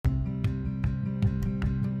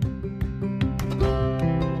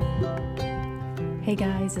Hey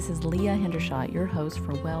guys, this is Leah Hendershot, your host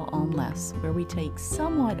for Well on Less, where we take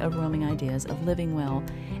somewhat overwhelming ideas of living well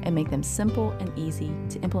and make them simple and easy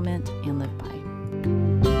to implement and live by.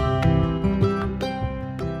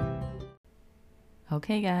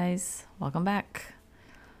 Okay guys, welcome back.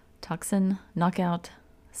 Toxin Knockout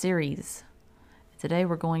Series. Today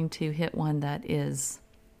we're going to hit one that is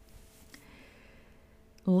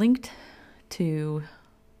linked to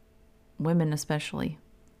women especially,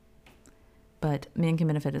 but men can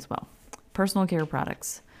benefit as well. Personal care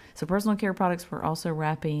products. So personal care products, we're also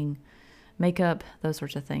wrapping makeup, those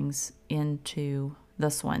sorts of things into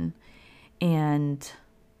this one. And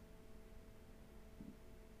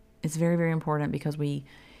it's very, very important because we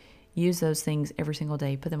use those things every single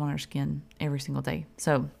day, put them on our skin every single day.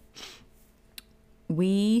 So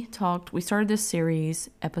we started this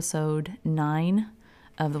series, episode 9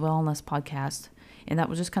 of the Wellness podcast. And that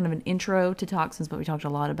was just kind of an intro to toxins, but we talked a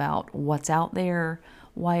lot about what's out there,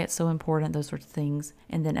 why it's so important, those sorts of things.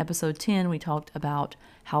 And then episode 10, we talked about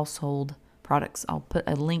household products. I'll put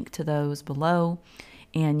a link to those below,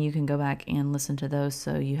 and you can go back and listen to those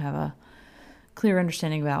so you have a clear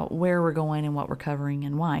understanding about where we're going and what we're covering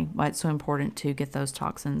and why it's so important to get those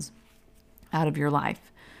toxins out of your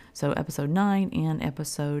life. So episode 9 and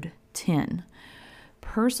episode 10.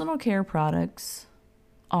 Personal care products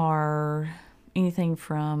are anything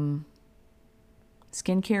from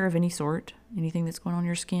skincare of any sort, anything that's going on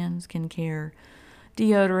your skin, skincare,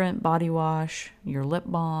 deodorant, body wash, your lip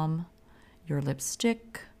balm, your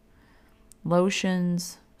lipstick,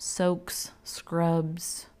 lotions, soaks,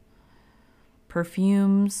 scrubs,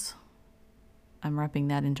 perfumes. I'm wrapping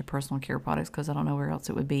that into personal care products because I don't know where else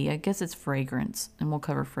it would be. I guess it's fragrance, and we'll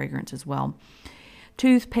cover fragrance as well.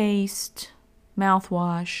 Toothpaste,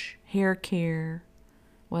 mouthwash, hair care.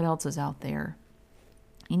 What else is out there?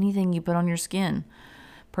 Anything you put on your skin,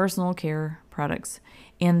 personal care products.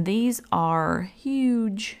 And these are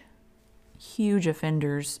huge, huge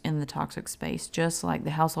offenders in the toxic space, just like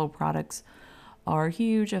the household products are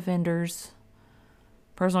huge offenders.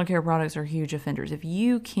 Personal care products are huge offenders. If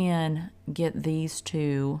you can get these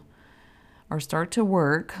two or start to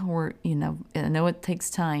work, or, I know it takes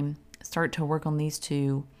time, start to work on these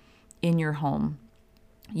two in your home,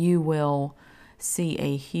 you will see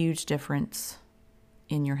a huge difference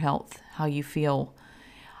in your health, how you feel.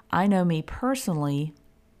 I know me personally,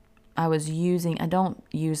 I don't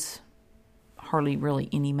use hardly really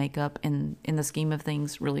any makeup in the scheme of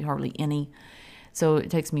things, really hardly any. So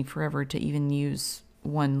it takes me forever to even use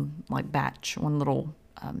one little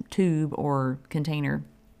tube or container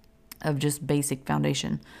of just basic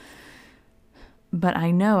foundation. But I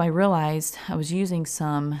realized I was using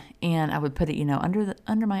some, and I would put it,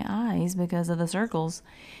 under my eyes because of the circles,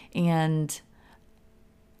 and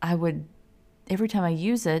I would, every time I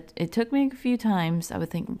use it, it took me a few times, I would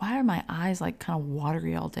think, why are my eyes like kind of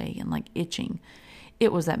watery all day and like itching?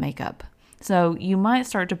 It was that makeup. So you might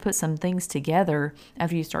start to put some things together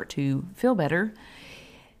after you start to feel better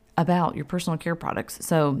about your personal care products.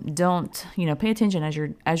 So don't, pay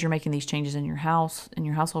attention as you're making these changes in your house, in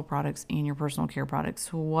your household products and your personal care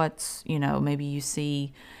products. What's, maybe you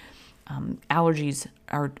see allergies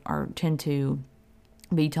tend to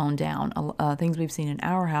be toned down. Things we've seen in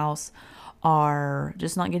our house are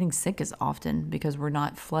just not getting sick as often because we're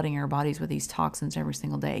not flooding our bodies with these toxins every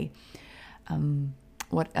single day.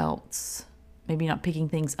 What else? Maybe not picking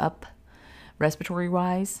things up respiratory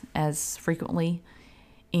wise as frequently.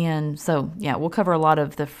 And so, we'll cover a lot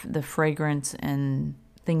of the fragrance and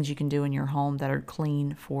things you can do in your home that are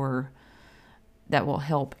clean that will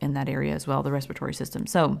help in that area as well, the respiratory system.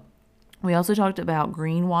 So we also talked about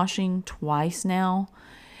greenwashing twice now,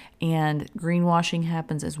 and greenwashing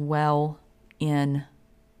happens as well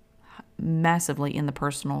massively in the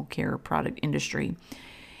personal care product industry.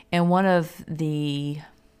 And one of the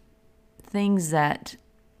things that,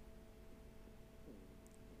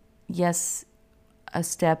 yes, a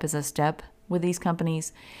step is a step with these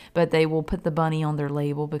companies, but they will put the bunny on their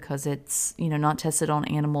label because it's, not tested on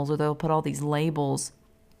animals, or they'll put all these labels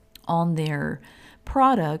on their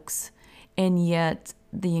products, and yet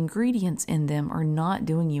the ingredients in them are not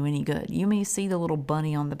doing you any good. You may see the little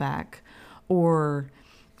bunny on the back or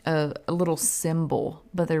a little symbol,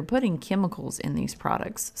 but they're putting chemicals in these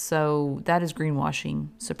products. So that is greenwashing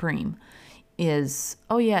supreme. We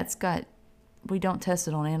don't test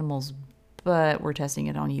it on animals, but we're testing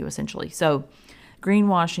it on you essentially. So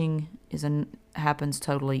greenwashing happens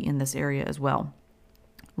totally in this area as well.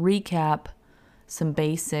 Recap some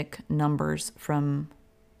basic numbers from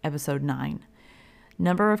episode 9.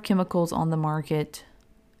 Number of chemicals on the market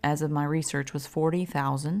as of my research was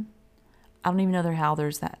 40,000. I don't even know how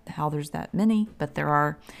there's that many, but there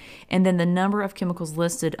are. And then the number of chemicals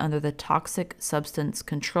listed under the Toxic Substance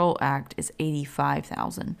Control Act is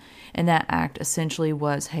 85,000. And that act essentially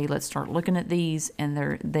was, hey, let's start looking at these.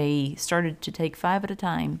 And they started to take 5 at a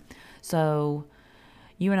time. So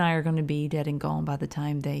you and I are going to be dead and gone by the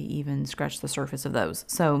time they even scratch the surface of those.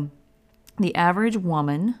 So the average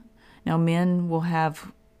woman, now men will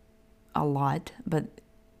have a lot, but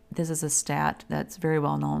this is a stat that's very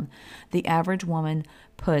well known. The average woman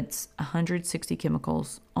puts 160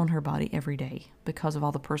 chemicals on her body every day because of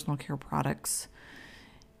all the personal care products,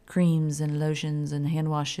 creams and lotions and hand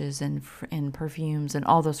washes and perfumes and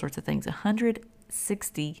all those sorts of things.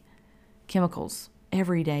 160 chemicals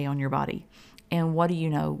every day on your body. And what do you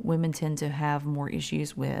know? Women tend to have more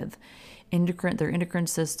issues with their endocrine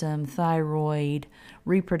system, thyroid,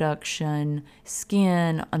 reproduction,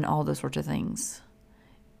 skin, and all those sorts of things.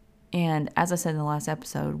 And as I said in the last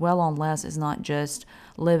episode, well on less is not just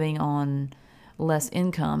living on less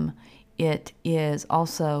income. It is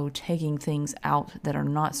also taking things out that are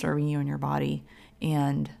not serving you and your body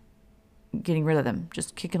and getting rid of them,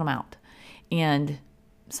 just kicking them out. And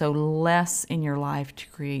so less in your life to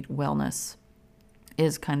create wellness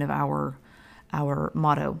is kind of our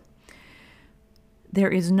motto. There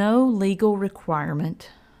is no legal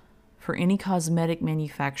requirement for any cosmetic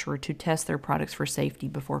manufacturer to test their products for safety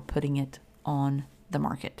before putting it on the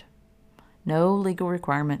market. No legal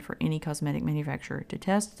requirement for any cosmetic manufacturer to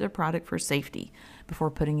test their product for safety before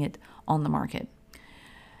putting it on the market.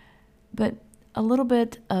 But a little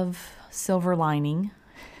bit of silver lining,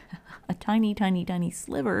 a tiny, tiny, tiny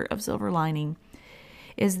sliver of silver lining,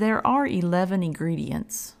 is there are 11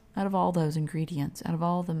 ingredients out of all those ingredients, out of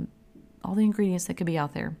all the ingredients that could be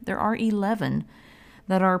out there. There are 11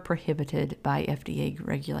 that are prohibited by FDA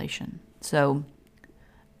regulation. So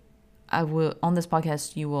on this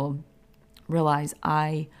podcast, you will realize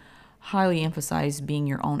I highly emphasize being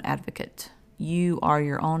your own advocate. You are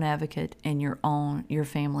your own advocate and your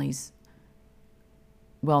family's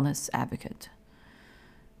wellness advocate.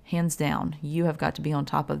 Hands down, you have got to be on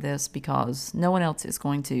top of this because no one else is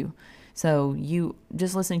going to. So you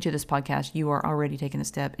just listening to this podcast, you are already taking a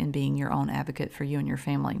step in being your own advocate for you and your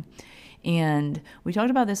family. And we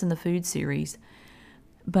talked about this in the food series,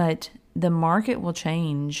 but the market will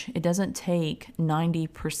change. It doesn't take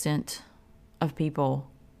 90% of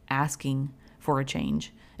people asking for a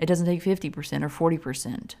change. It doesn't take 50% or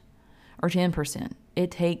 40% or 10%.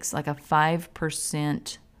 It takes like a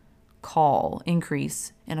 5%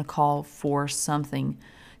 increase in a call for something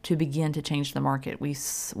to begin to change the market. We've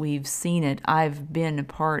seen it. I've been a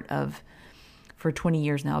part of for 20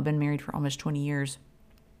 years now. I've been married for almost 20 years.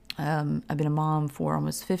 I've been a mom for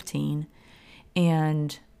almost 15.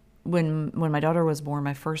 And when my daughter was born,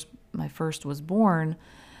 my first was born,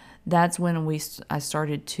 that's when I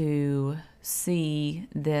started to see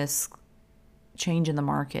this change in the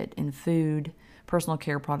market in food, personal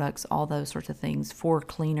care products, all those sorts of things for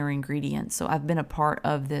cleaner ingredients. So I've been a part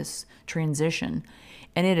of this transition,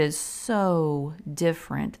 and it is so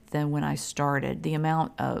different than when I started. The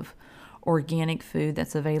amount of organic food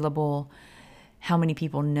that's available, how many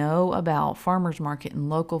people know about farmers market and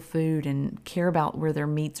local food and care about where their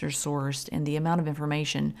meats are sourced, and the amount of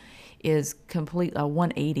information is complete a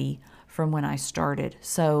 180 from when I started.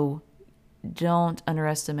 So don't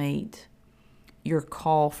underestimate your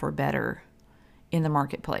call for better in the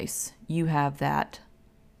marketplace. You have that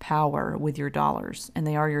power with your dollars, and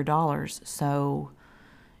they are your dollars. So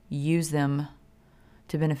use them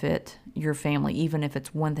to benefit your family, even if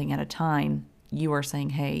it's one thing at a time. You are saying,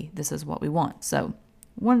 hey, this is what we want. So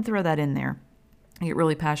I want to throw that in there. I get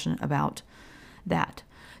really passionate about that.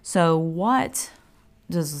 So what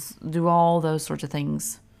do all those sorts of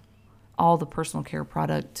things, all the personal care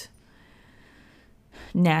product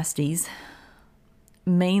nasties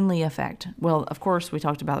mainly affect? Well, of course, we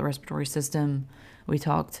talked about the respiratory system. We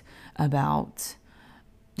talked about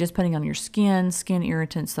just putting on your skin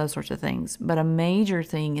irritants, those sorts of things. But a major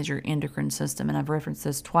thing is your endocrine system. And I've referenced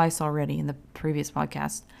this twice already in the previous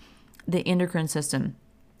podcast. The endocrine system.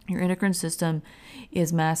 Your endocrine system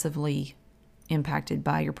is massively impacted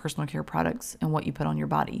by your personal care products and what you put on your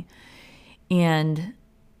body. And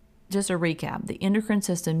just a recap, the endocrine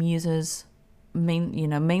system uses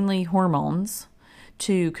mainly hormones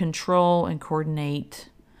to control and coordinate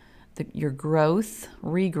your growth,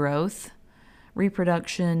 regrowth,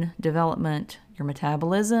 reproduction, development, your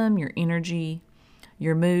metabolism, your energy,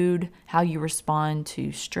 your mood, how you respond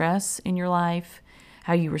to stress in your life,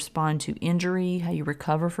 how you respond to injury, how you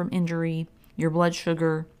recover from injury, your blood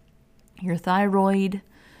sugar, your thyroid,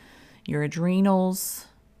 your adrenals,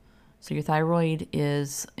 So your thyroid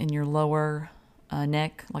is in your lower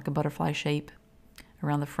neck, like a butterfly shape,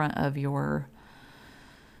 around the front of your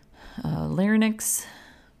larynx,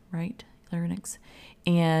 right? Larynx.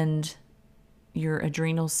 And your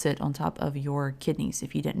adrenals sit on top of your kidneys,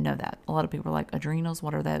 if you didn't know that. A lot of people are like, adrenals,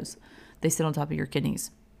 what are those? They sit on top of your kidneys,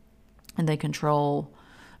 and they control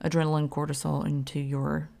adrenaline, cortisol into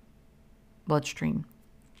your bloodstream.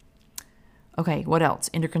 Okay, what else?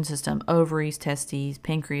 Endocrine system, ovaries, testes,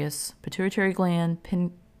 pancreas, pituitary gland,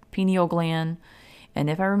 pineal gland. And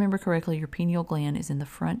if I remember correctly, your pineal gland is in the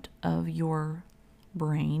front of your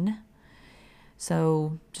brain.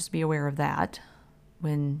 So just be aware of that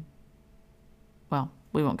well,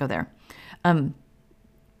 we won't go there.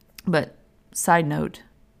 But side note,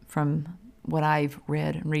 from what I've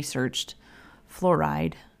read and researched,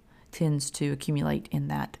 fluoride tends to accumulate in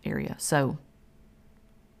that area. So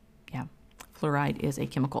yeah, fluoride is a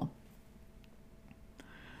chemical.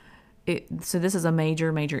 So this is a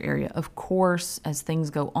major, major area. Of course, as things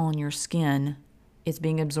go on your skin, it's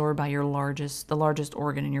being absorbed by the largest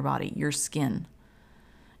organ in your body, your skin.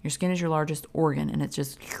 Your skin is your largest organ, and it's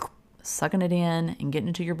just sucking it in and getting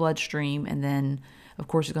into your bloodstream. And then, of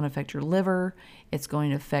course, it's going to affect your liver. It's going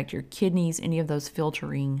to affect your kidneys, any of those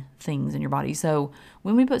filtering things in your body. So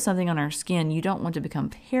when we put something on our skin, you don't want to become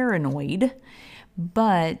paranoid,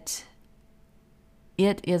 but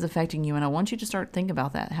it is affecting you. And I want you to start thinking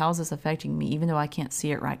about that. How is this affecting me, even though I can't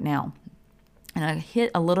see it right now? And I hit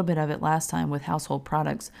a little bit of it last time with household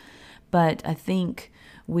products, but I think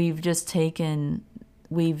we've just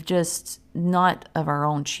not of our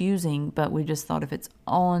own choosing, but we just thought if it's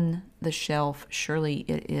on the shelf, surely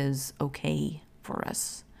it is okay for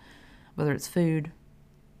us. Whether it's food,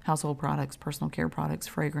 household products, personal care products,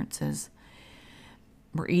 fragrances,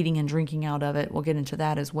 we're eating and drinking out of it. We'll get into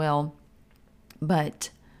that as well.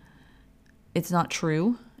 But it's not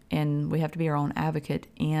true, and we have to be our own advocate.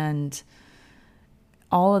 And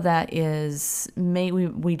all of that is,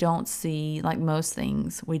 we don't see, like most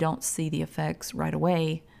things, we don't see the effects right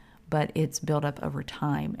away, but it's built up over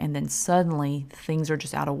time. And then suddenly things are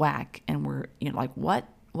just out of whack, and we're like, what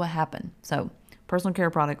happened? So personal care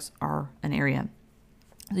products are an area.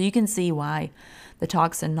 So you can see why the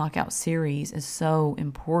Toxin Knockout series is so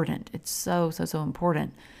important. It's so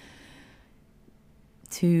important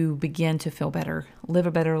to begin to feel better, live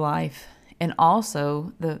a better life. And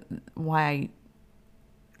also why I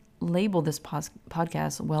label this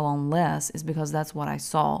podcast Well on Less is because that's what I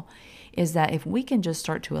saw, is that if we can just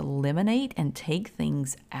start to eliminate and take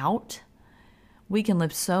things out, we can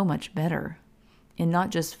live so much better. And not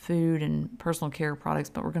just food and personal care products,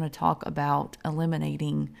 but we're going to talk about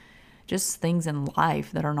eliminating just things in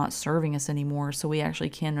life that are not serving us anymore, so we actually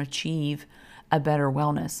can achieve a better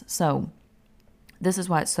wellness. So this is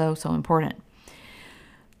why it's so important.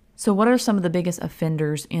 So what are some of the biggest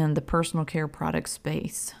offenders in the personal care product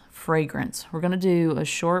space? Fragrance. We're going to do a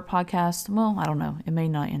short podcast. Well, I don't know. It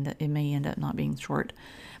may end up not being short.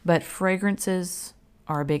 But fragrances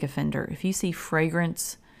are a big offender. If you see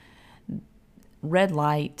fragrance, red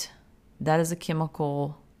light, that is a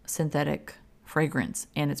chemical synthetic fragrance,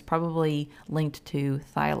 and it's probably linked to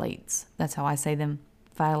phthalates. That's how I say them.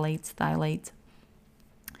 Phthalates.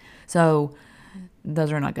 So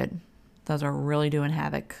those are not good. Those are really doing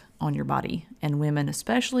havoc on your body. And women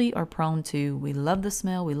especially are prone to, we love the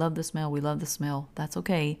smell, we love the smell, we love the smell. That's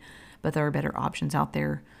okay. But there are better options out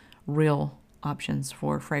there, real options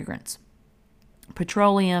for fragrance.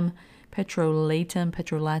 Petroleum,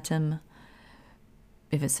 petrolatum,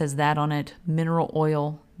 if it says that on it, mineral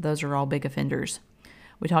oil, those are all big offenders.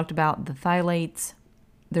 We talked about the phthalates.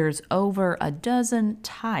 There's over a dozen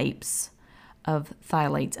types of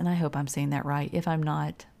phthalates, and I hope I'm saying that right. If I'm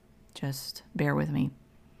not, just bear with me.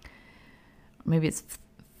 Maybe it's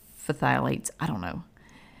phthalates. I don't know.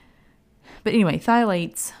 But anyway,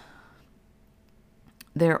 phthalates,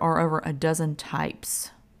 there are over a dozen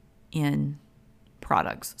types in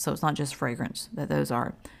products. So it's not just fragrance that those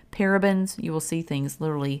are. Parabens, you will see things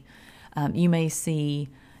literally. You may see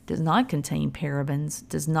does not contain parabens,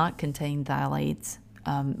 does not contain phthalates.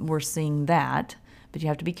 We're seeing that, but you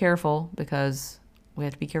have to be careful because we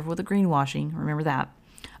have to be careful with the greenwashing. Remember that.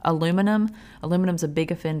 Aluminum's a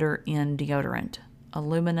big offender in deodorant.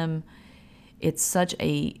 Aluminum,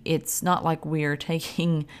 it's not like we're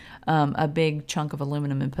taking a big chunk of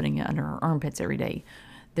aluminum and putting it under our armpits every day.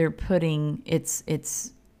 They're putting, it's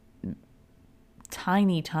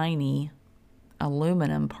tiny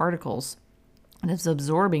aluminum particles, and it's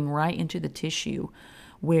absorbing right into the tissue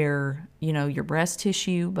where, your breast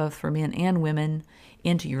tissue, both for men and women,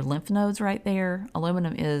 into your lymph nodes right there.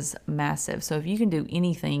 Aluminum is massive. So if you can do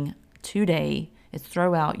anything today, It's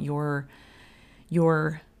throw out your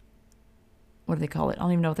what do they call it? I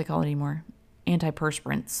don't even know what they call it anymore.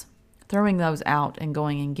 Antiperspirants. Throwing those out and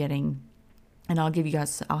going and getting, and I'll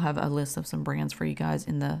have a list of some brands for you guys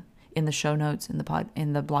in the show notes in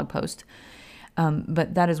the blog post.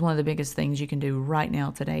 But that is one of the biggest things you can do right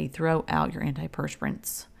now today. Throw out your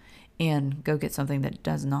antiperspirants and go get something that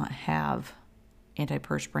does not have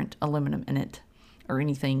antiperspirant aluminum in it or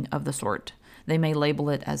anything of the sort. They may label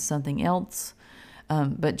it as something else,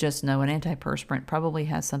 but just know an antiperspirant probably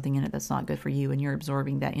has something in it that's not good for you, and you're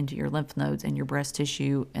absorbing that into your lymph nodes and your breast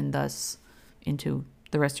tissue and thus into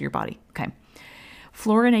the rest of your body. Okay.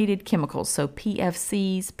 Fluorinated chemicals, so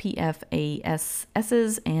PFCs,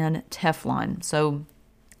 PFASs, and Teflon. So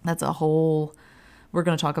that's a whole, we're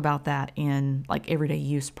going to talk about that in like everyday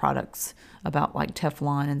use products, about like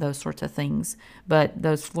Teflon and those sorts of things. But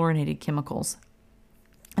those fluorinated chemicals.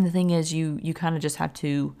 And the thing is, you kind of just have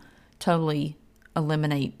to totally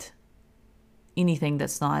eliminate anything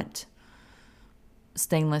that's not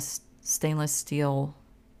stainless steel,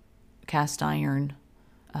 cast iron,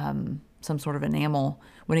 some sort of enamel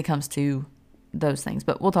when it comes to those things.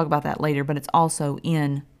 But we'll talk about that later. But it's also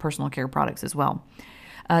in personal care products as well.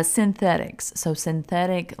 Synthetics. So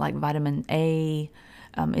synthetic, like vitamin A,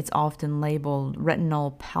 it's often labeled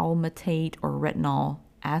retinol palmitate or retinol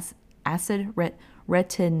acid,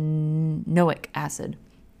 retinoic acid.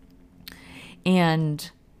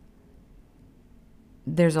 And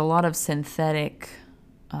there's a lot of synthetic,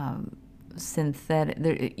 you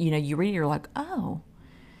read it, you're like, oh,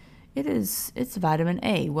 it's vitamin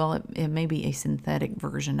A. Well, it may be a synthetic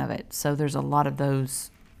version of it. So there's a lot of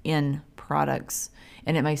those in products,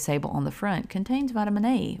 and it may say on the front, contains vitamin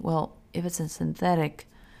A. Well, if it's a synthetic,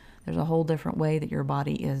 there's a whole different way that your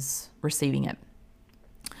body is receiving it.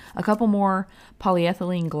 A couple more: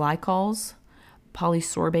 polyethylene glycols,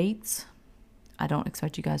 polysorbates. I don't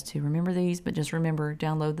expect you guys to remember these, but just remember,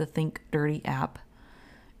 download the Think Dirty app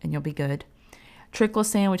and you'll be good.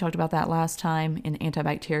 Triclosan, we talked about that last time, in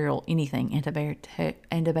antibacterial anything,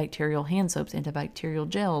 antibacterial hand soaps, antibacterial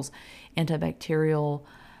gels, antibacterial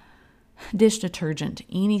dish detergent,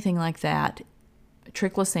 anything like that.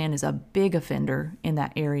 Triclosan is a big offender in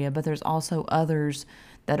that area, but there's also others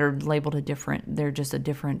that are labeled they're just a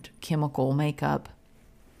different chemical makeup.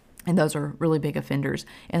 And those are really big offenders.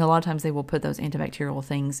 And a lot of times they will put those antibacterial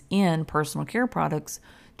things in personal care products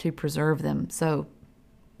to preserve them. So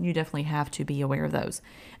you definitely have to be aware of those.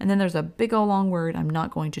 And then there's a big old long word I'm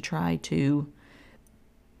not going to try to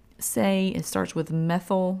say. It starts with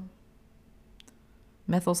methyl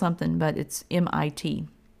something, but it's MIT.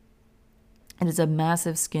 It is a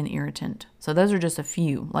massive skin irritant. So those are just a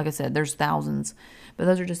few. Like I said, there's thousands, but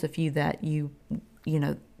those are just a few that you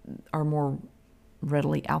are more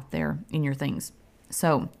readily out there in your things.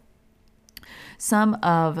 So some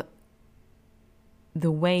of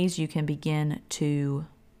the ways you can begin to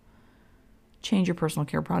change your personal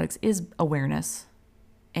care products is awareness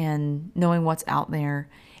and knowing what's out there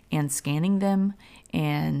and scanning them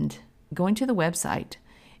and going to the website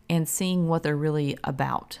and seeing what they're really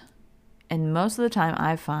about. And most of the time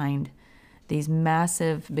I find these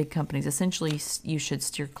massive big companies, essentially you should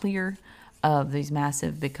steer clear of these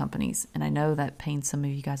massive big companies. And I know that pains some of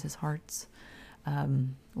you guys' hearts.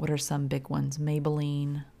 What are some big ones?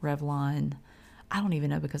 Maybelline, Revlon. I don't even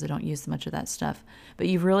know because I don't use much of that stuff. But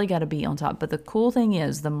you've really got to be on top. But the cool thing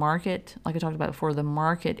is the market, like I talked about before, the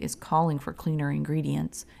market is calling for cleaner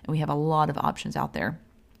ingredients. And we have a lot of options out there.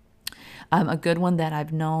 A good one that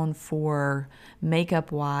I've known for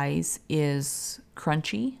makeup-wise is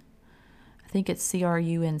Crunchy. I think it's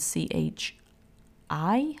CRUNCHI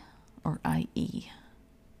or IE.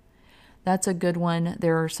 That's a good one.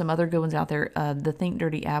 There are some other good ones out there. The Think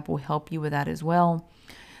Dirty app will help you with that as well.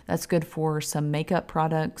 That's good for some makeup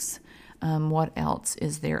products. What else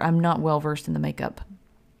is there? I'm not well versed in the makeup.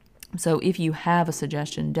 So if you have a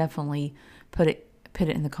suggestion, definitely put it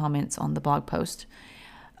in the comments on the blog post.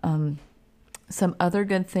 Some other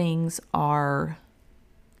good things are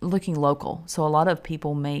looking local. So a lot of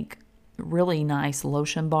people make really nice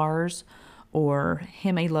lotion bars or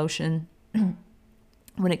Heme lotion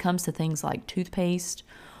when it comes to things like toothpaste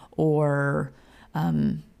or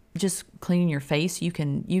just cleaning your face. You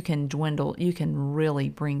can really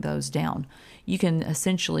bring those down. You can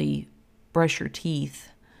essentially brush your teeth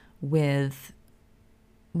with,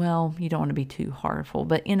 well, you don't want to be too harmful,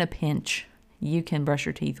 but in a pinch, you can brush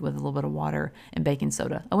your teeth with a little bit of water and baking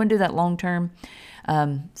soda. I wouldn't do that long term.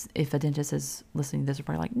 If a dentist is listening to this, they're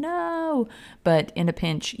probably like, no. But in a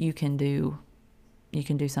pinch, you can do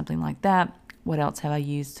something like that. What else have I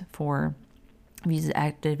used for? I've used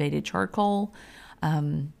activated charcoal.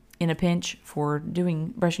 in a pinch for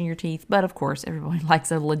brushing your teeth. But of course, everybody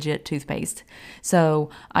likes a legit toothpaste.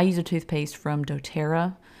 So I use a toothpaste from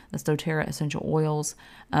doTERRA. That's doTERRA Essential Oils.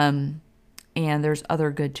 And there's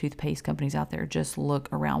other good toothpaste companies out there. Just look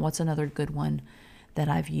around. What's another good one that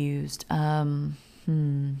I've used? I'm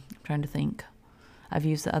trying to think. I've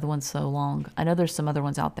used the other one so long. I know there's some other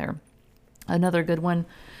ones out there. Another good one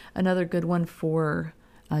for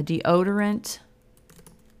deodorant.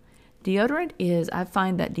 I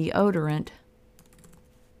find that deodorant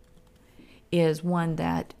is one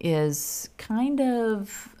that is kind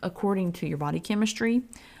of according to your body chemistry,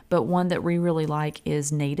 but one that we really like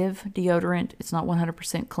is Native deodorant. It's not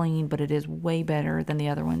 100% clean, but it is way better than the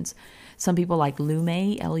other ones. Some people like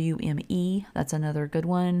Lume, Lume. That's another good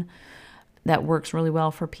one that works really well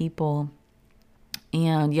for people.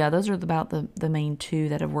 And yeah, those are about the main two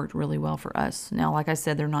that have worked really well for us. Now, like I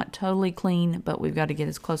said, they're not totally clean, but we've got to get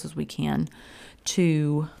as close as we can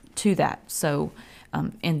to that. So,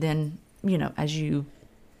 and then, as you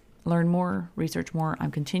learn more, research more,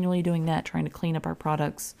 I'm continually doing that, trying to clean up our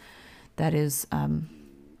products. That is,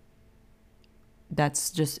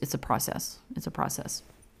 it's a process. It's a process.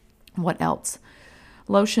 What else?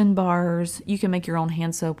 Lotion bars. You can make your own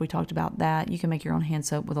hand soap. We talked about that. You can make your own hand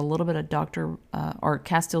soap with a little bit of or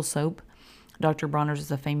Castile soap. Dr. Bronner's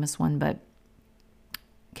is a famous one, but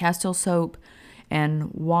Castile soap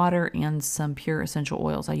and water and some pure essential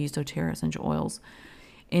oils. I use doTERRA essential oils.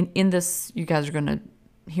 In this, you guys are going to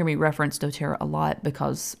hear me reference doTERRA a lot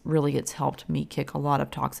because really it's helped me kick a lot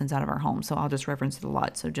of toxins out of our home. So I'll just reference it a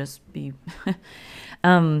lot. So just be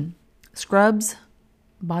scrubs,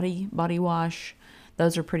 body wash.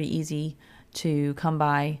 Those are pretty easy to come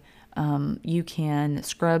by. You can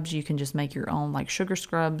just make your own, like sugar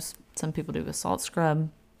scrubs. Some people do a salt scrub.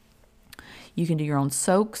 You can do your own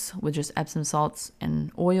soaks with just Epsom salts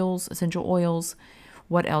and oils, essential oils.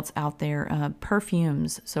 What else out there?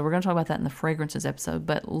 Perfumes. So we're going to talk about that in the fragrances episode,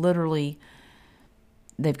 but literally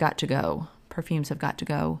they've got to go. Perfumes have got to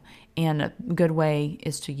go. And a good way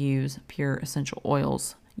is to use pure essential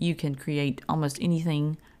oils. You can create almost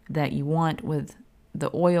anything that you want with the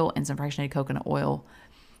oil and some fractionated coconut oil,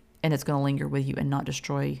 and it's going to linger with you and not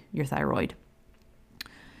destroy your thyroid.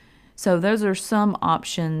 So those are some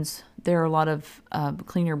options. There are a lot of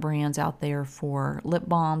cleaner brands out there for lip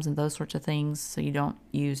balms and those sorts of things, so you don't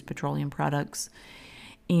use petroleum products.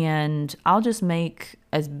 And I'll just make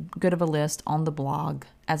as good of a list on the blog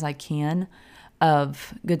as I can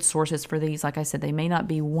of good sources for these. Like I said, they may not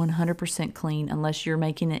be 100% clean unless you're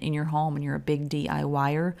making it in your home and you're a big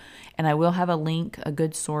DIYer. And I will have a link, a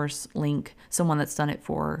good source link, someone that's done it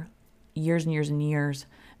for years and years and years,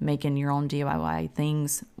 making your own DIY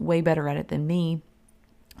things, way better at it than me.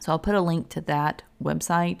 So I'll put a link to that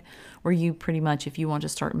website where you pretty much, if you want to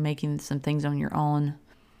start making some things on your own,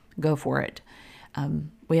 go for it.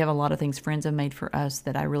 We have a lot of things friends have made for us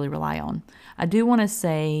that I really rely on. I do want to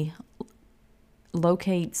say,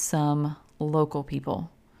 locate some local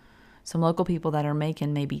people that are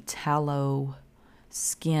making maybe tallow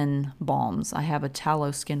skin balms. I have a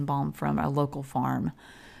tallow skin balm from a local farm.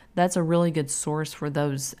 That's a really good source for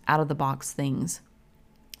those out of the box things.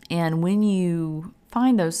 And when you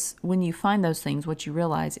find those things, what you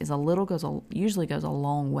realize is usually goes a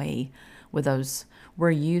long way with those.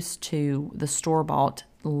 We're used to the store-bought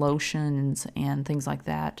lotions and things like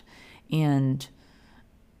that, and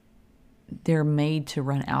they're made to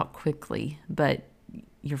run out quickly. But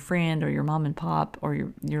your friend or your mom and pop or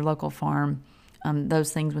your local farm,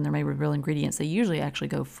 those things, when they're made with real ingredients, they usually actually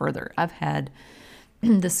go further. I've had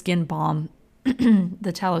the skin balm,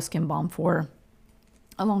 the tallow skin balm, for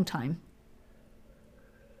a long time.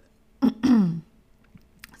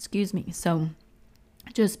 Excuse me. So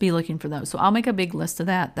just be looking for those. So I'll make a big list of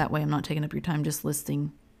that. That way I'm not taking up your time just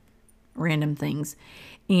listing random things.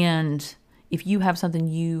 And if you have something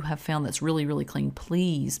you have found that's really, really clean,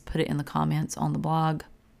 please put it in the comments on the blog,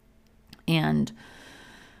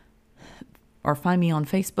 or find me on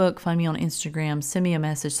Facebook, find me on Instagram, send me a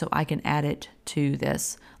message so I can add it to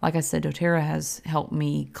this. Like I said, doTERRA has helped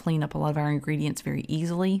me clean up a lot of our ingredients very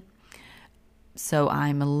easily. So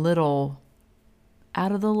I'm a little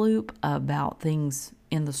out of the loop about things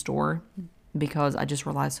in the store because I just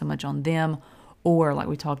rely so much on them. Or like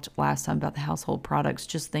we talked last time about the household products,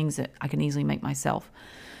 just things that I can easily make myself.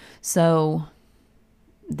 So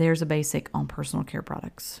there's a basic on personal care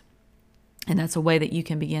products. And that's a way that you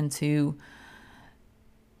can begin to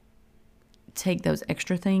take those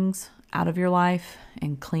extra things out of your life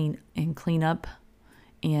and clean up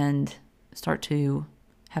and start to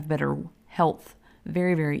have better health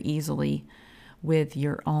very, very easily with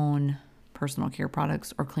your own personal care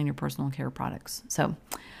products or cleaner personal care products. So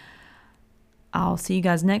I'll see you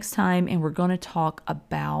guys next time, and we're going to talk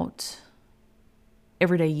about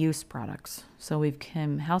everyday use products. So we've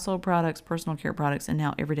come household products, personal care products, and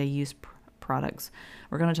now everyday use products.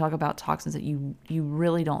 We're going to talk about toxins that you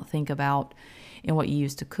really don't think about in what you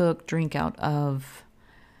use to cook, drink out of,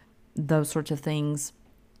 those sorts of things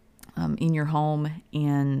in your home,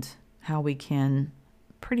 and how we can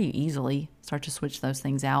pretty easily start to switch those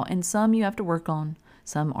things out. And some you have to work on,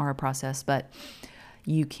 some are a process, but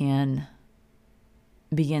you can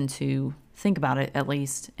begin to think about it at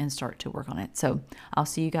least and start to work on it. So I'll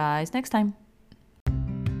see you guys next time.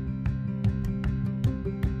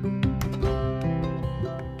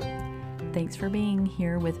 Thanks for being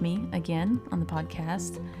here with me again on the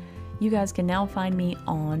podcast. You guys can now find me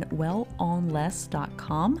on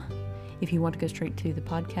wellonless.com. If you want to go straight to the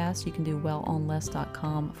podcast, you can do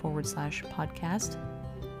wellonless.com/podcast.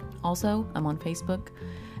 Also, I'm on Facebook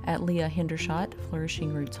at Leah Hendershot,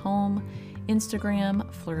 Flourishing Roots Home,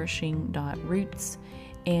 Instagram, flourishing.roots.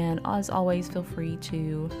 And as always, feel free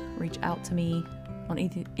to reach out to me on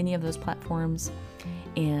any of those platforms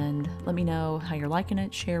and let me know how you're liking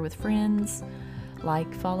it. Share with friends,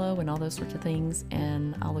 like, follow, and all those sorts of things.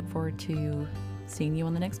 And I'll look forward to seeing you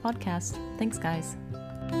on the next podcast. Thanks, guys.